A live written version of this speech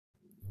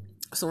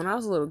So when I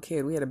was a little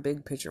kid, we had a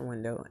big picture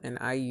window, and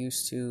I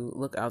used to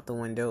look out the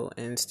window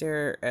and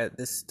stare at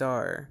the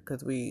star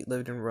because we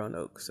lived in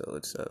Roanoke, so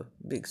it's a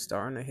big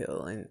star on a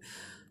hill, and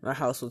my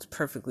house was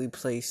perfectly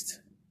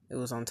placed. It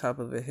was on top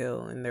of a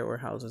hill, and there were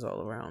houses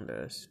all around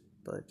us,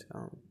 but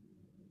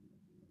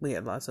we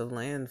had lots of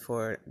land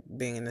for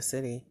being in the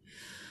city.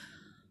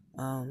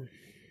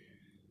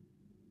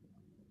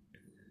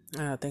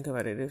 Think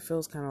about it. It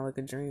feels kind of like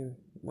a dream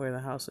where the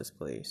house is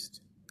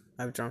placed.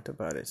 I've dreamt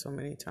about it so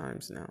many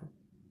times now.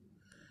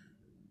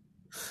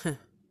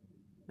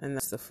 And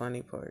that's the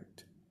funny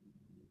part.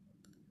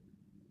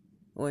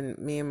 When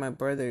me and my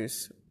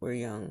brothers were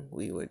young,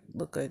 we would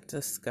look at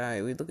the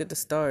sky. We'd look at the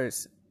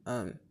stars.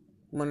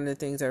 One of the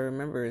things I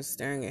remember is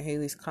staring at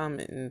Halley's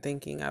Comet and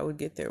thinking I would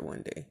get there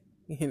one day.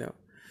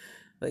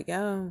 Like,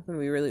 I'm going to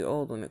be really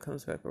old when it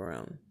comes back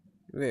around.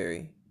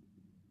 Very.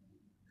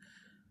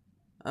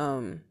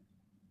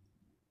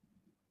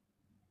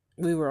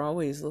 We were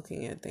always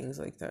looking at things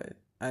like that.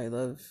 I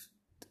love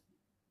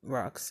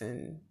rocks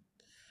and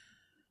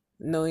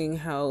knowing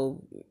how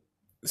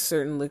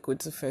certain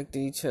liquids affect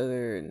each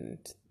other and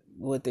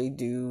what they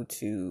do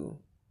to,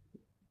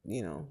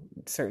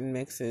 certain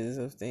mixes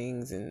of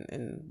things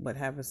and what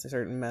happens to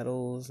certain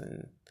metals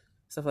and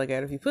stuff like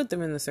that. If you put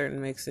them in the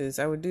certain mixes,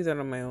 I would do that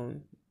on my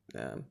own.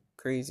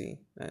 Crazy.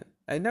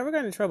 I never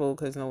got in trouble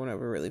because no one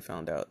ever really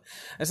found out.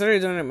 I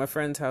started doing it at my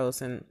friend's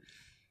house and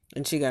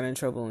she got in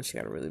trouble and she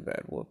got a really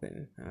bad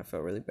whooping. And I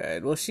felt really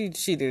bad. Well, she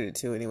did it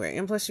too anyway.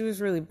 And plus she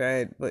was really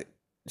bad, but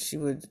she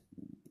would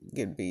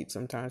get beat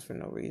sometimes for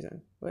no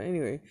reason. But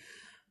anyway,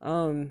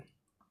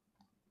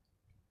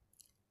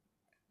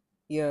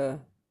 yeah,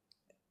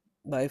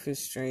 life is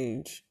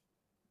strange.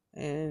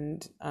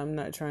 And I'm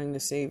not trying to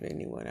save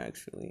anyone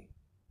actually,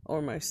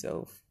 or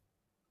myself.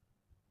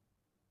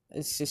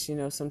 It's just,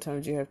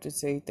 sometimes you have to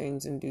say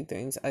things and do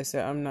things. I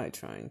said, I'm not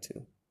trying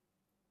to,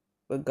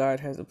 but God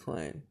has a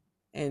plan.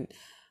 And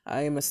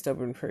I am a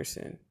stubborn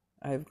person.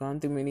 I have gone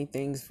through many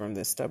things from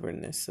this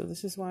stubbornness. So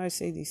this is why I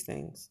say these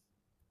things.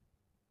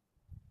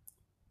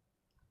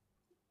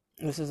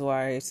 This is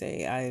why I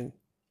say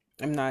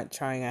I'm not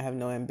trying. I have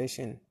no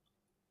ambition.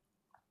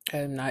 I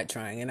am not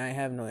trying and I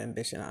have no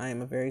ambition. I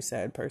am a very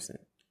sad person.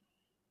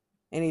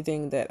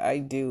 Anything that I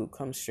do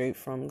comes straight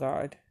from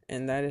God.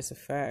 And that is a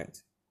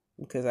fact.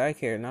 Because I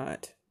care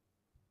not.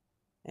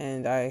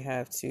 And I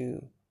have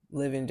to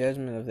live in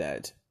judgment of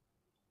that.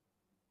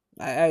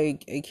 I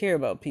care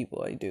about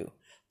people, I do.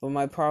 But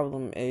my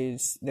problem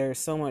is there's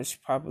so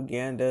much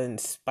propaganda and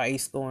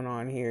spice going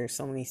on here.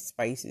 So many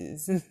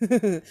spices.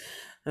 An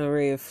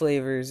array of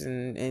flavors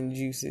and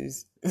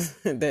juices.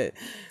 That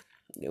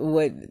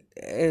what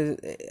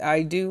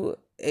I do,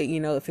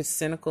 if it's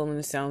cynical and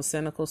it sounds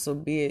cynical, so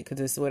be it. Because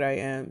it's what I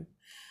am.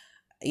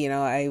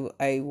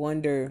 I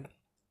wonder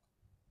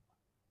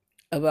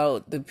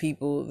about the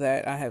people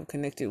that I have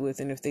connected with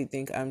and if they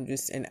think I'm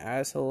just an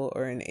asshole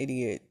or an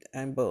idiot.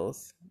 I'm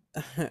both.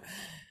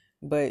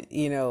 But,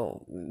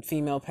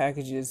 female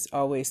packages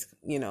always,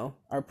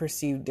 are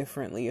perceived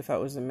differently. If I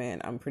was a man,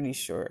 I'm pretty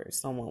sure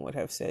someone would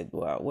have said,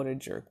 wow, what a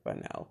jerk by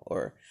now.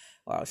 Or,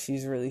 wow,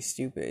 she's really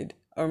stupid.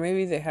 Or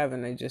maybe they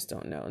haven't, I just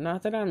don't know.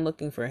 Not that I'm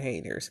looking for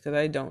haters, because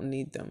I don't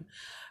need them.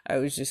 I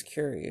was just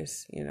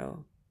curious,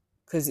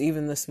 because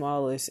even the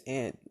smallest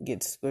ant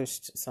gets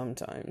squished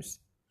sometimes.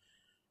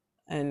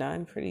 And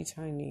I'm pretty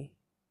tiny.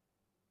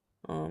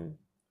 So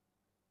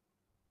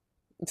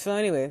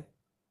anyway,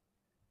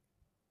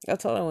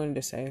 that's all I wanted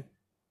to say.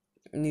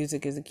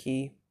 Music is a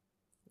key.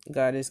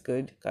 God is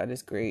good. God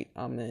is great.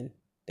 Amen.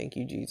 Thank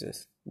you,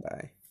 Jesus.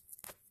 Bye.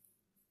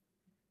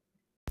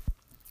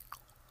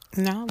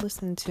 Now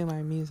listen to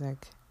my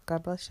music.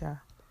 God bless ya.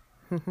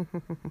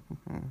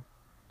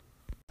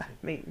 I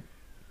mean,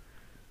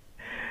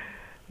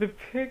 the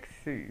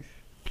Pixies.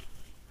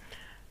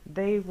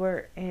 They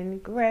were in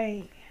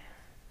gray.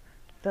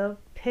 The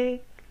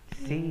Pixies.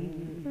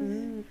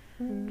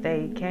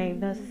 They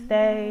came to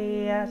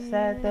stay. I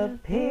said the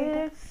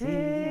Pixies.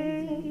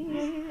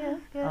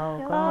 All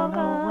gone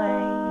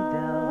away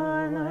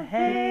though.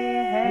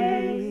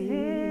 Hey,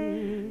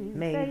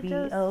 maybe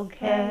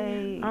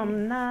okay.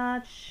 I'm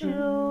not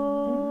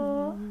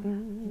sure.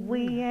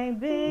 We ain't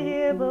been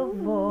here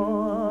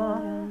before.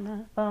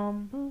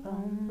 Bum, bum,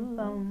 bum,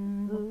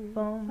 bum,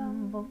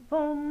 bum,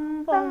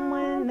 bum, bum.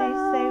 When they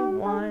say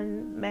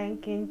one man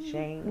can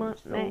change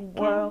the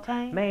world,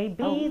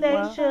 maybe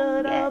they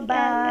should have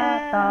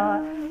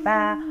thought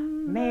about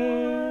me.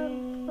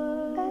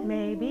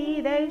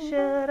 Maybe they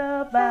should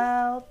have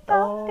thought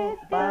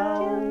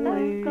about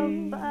me.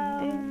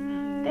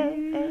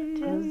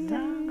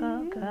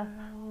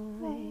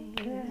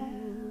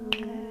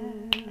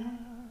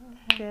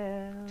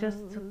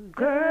 Just a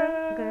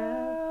girl,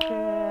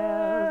 yeah.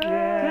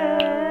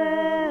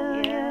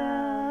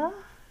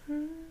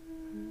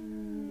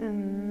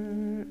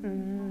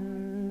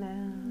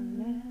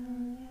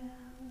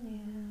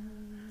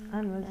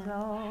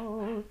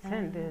 Unresolved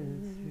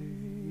tendencies.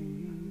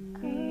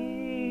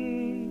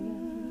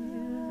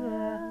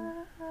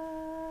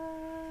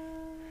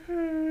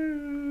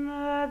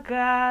 I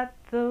got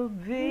the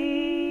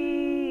beat.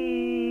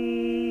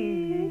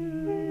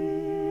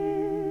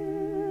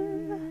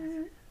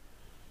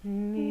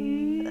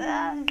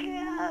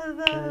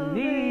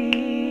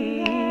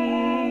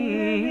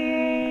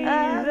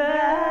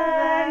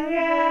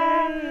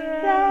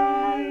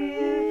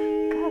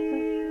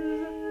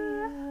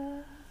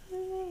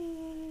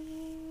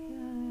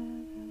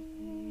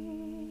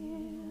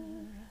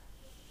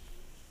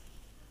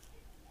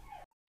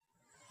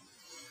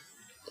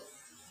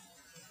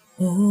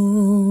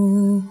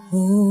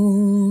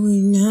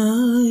 Holy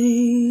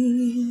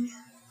night,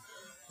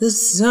 the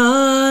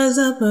stars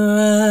are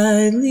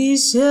brightly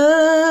shining.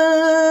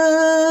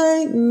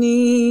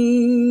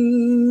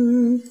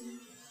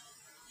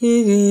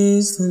 It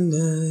is the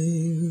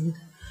night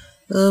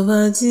of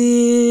our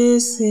dear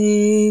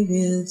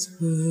Savior's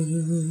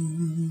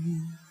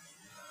birth.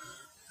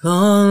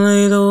 Long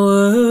lay the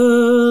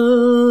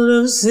world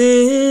of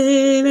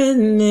sin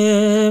and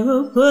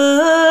error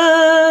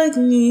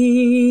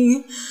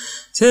burning,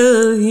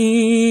 till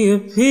he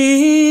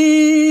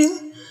appeared,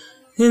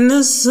 and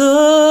the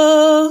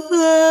soul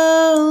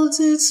felt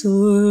its worth.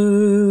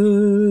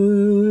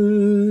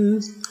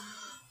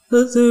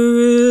 The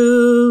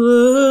thrill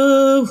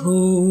of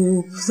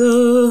hope,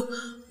 the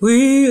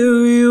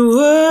weary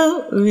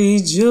world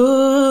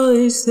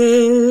rejoices,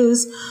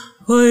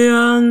 for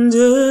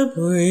yonder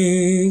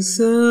breaks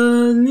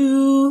a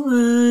new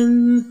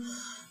and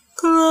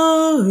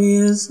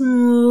glorious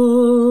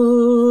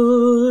morn.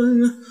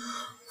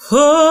 Fall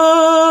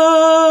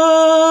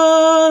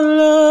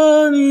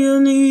on your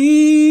knees,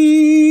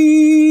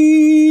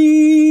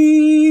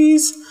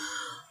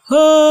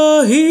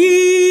 oh, hear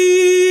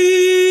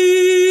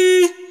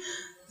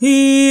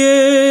the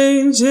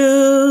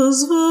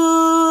angels' voices.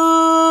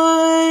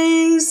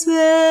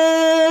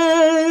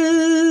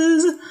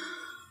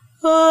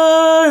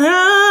 All right,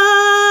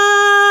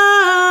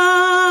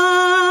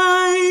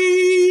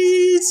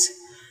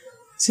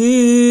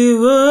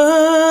 divine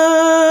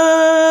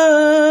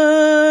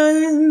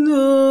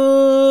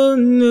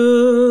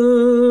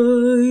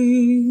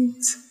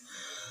night,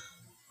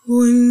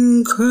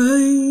 when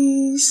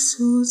Christ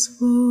was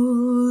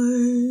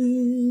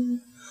born.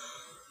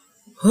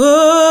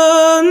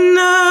 Oh,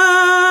 night,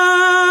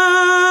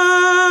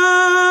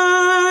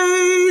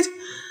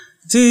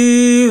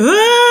 divine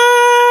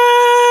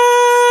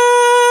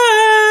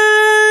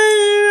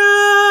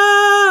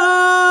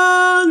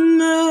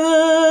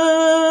night,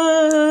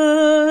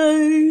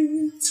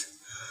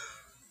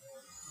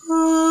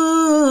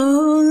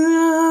 oh,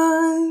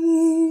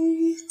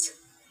 night,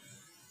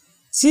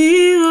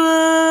 divine.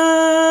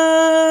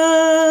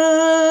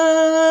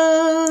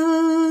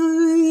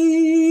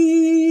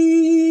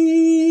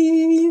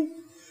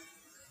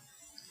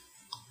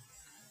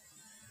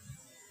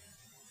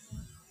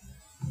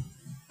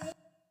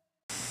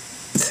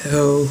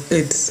 So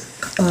it's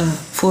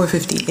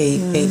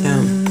 4:58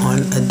 a.m. on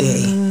a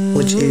day,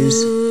 which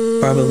is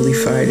probably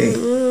Friday.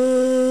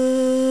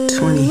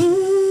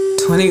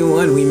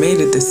 2021. We made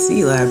it to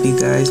C-Lab, you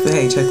guys. But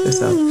hey, check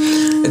this out.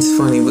 It's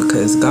funny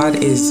because God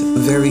is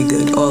very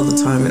good all the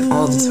time, and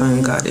all the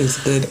time God is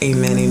good.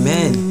 Amen,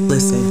 amen.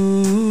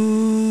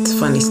 Listen, it's a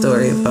funny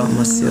story about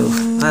myself.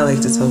 I like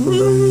to talk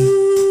about me.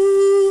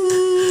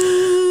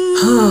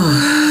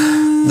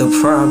 The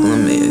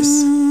problem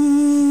is,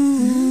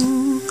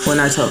 when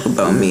I talk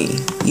about me,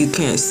 you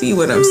can't see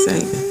what I'm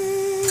saying.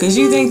 Because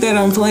you think that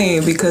I'm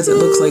playing because it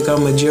looks like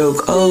I'm a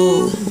joke.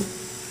 Oh,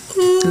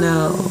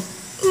 no.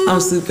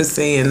 I'm super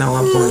saying no,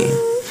 I'm playing.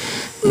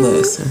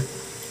 Listen,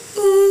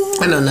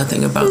 I know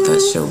nothing about that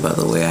show, by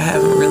the way. I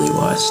haven't really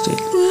watched it.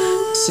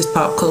 It's just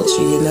pop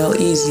culture, you know,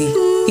 easy.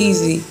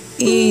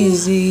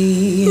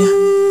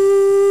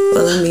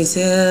 Well, let me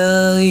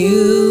tell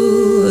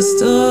you a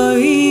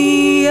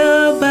story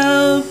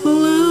about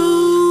Blue.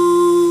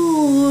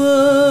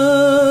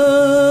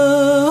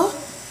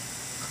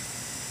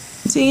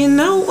 Do you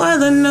know why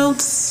the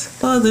notes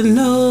are the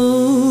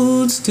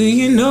notes? Do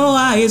you know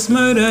why it's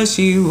murder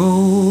she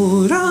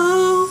wrote? Do you know?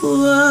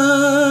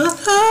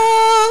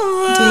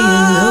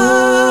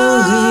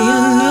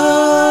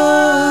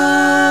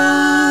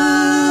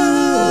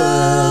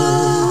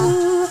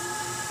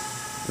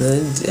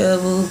 The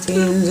devil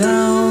came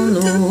down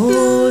the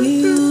road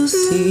you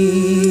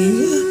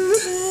see,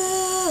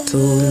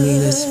 told me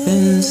to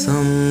spend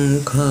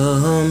some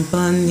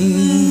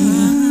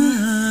company.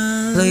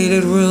 Played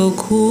it real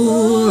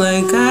cool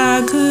like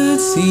I could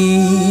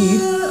see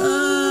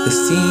the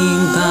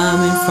steam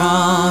coming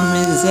from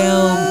his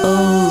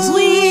elbows.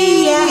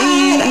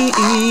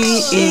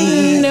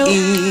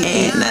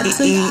 And I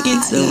took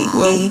it to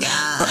rope.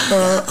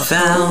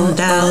 Found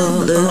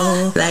out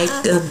looked like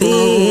a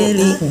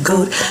billy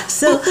goat.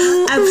 So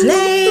I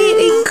played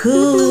it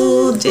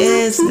cool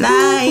just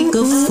like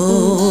a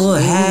fool.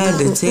 Had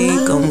to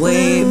take him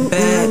way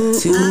back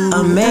to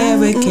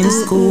American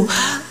school.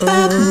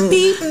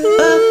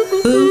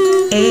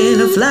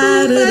 And I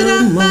fly to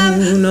the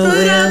moon. Oh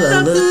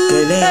well, look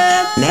at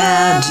that.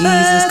 Now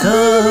Jesus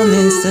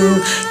coming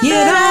soon. You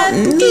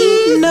don't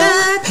need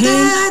no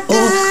pen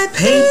or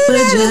paper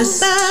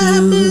just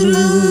to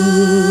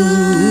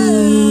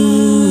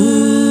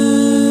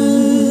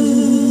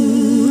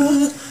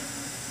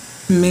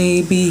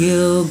maybe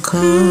he'll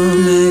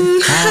come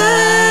at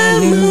high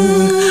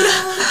noon.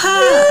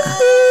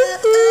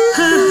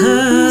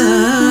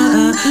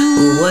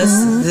 What's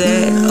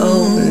that?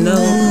 Oh no,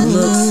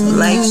 looks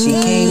like she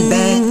came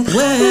back.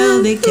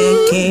 Well, the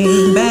cat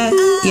came back.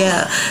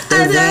 Yeah,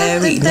 the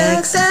very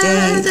next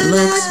day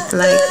looks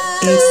like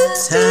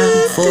it's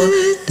time for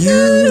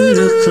you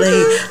to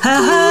play. Ha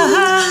ha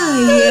ha,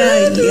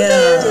 yeah,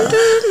 yeah.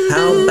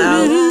 How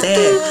about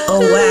that?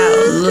 Oh wow,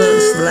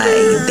 looks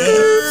like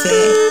that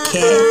fat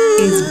cat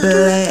is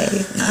black.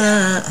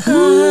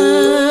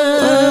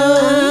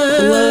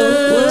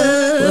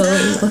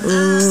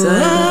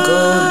 Sun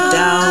go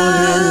down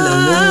and the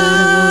moon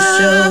will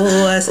show.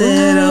 I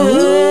said, oh,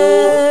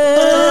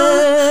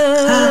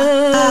 ha,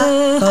 ha,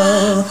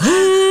 oh.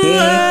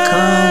 Here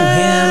come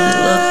him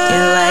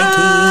looking like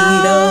he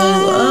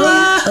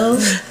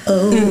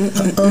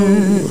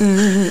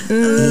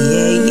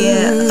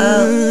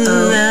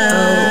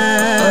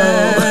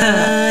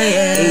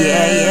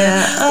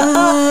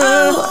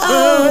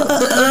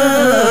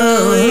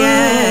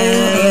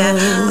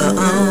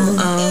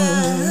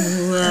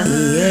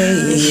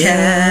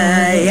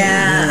yeah,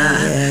 yeah,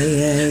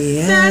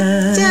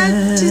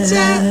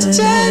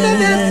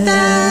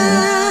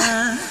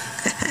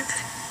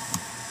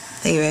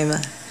 Thank you very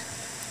much.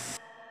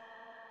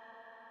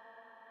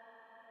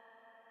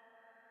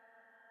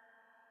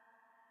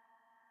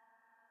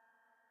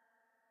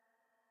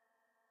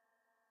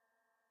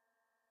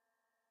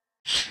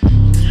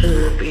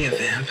 Be a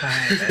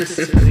vampire,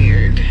 that's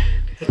weird.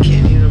 I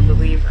can't even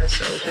believe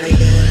myself. I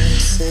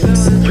guess.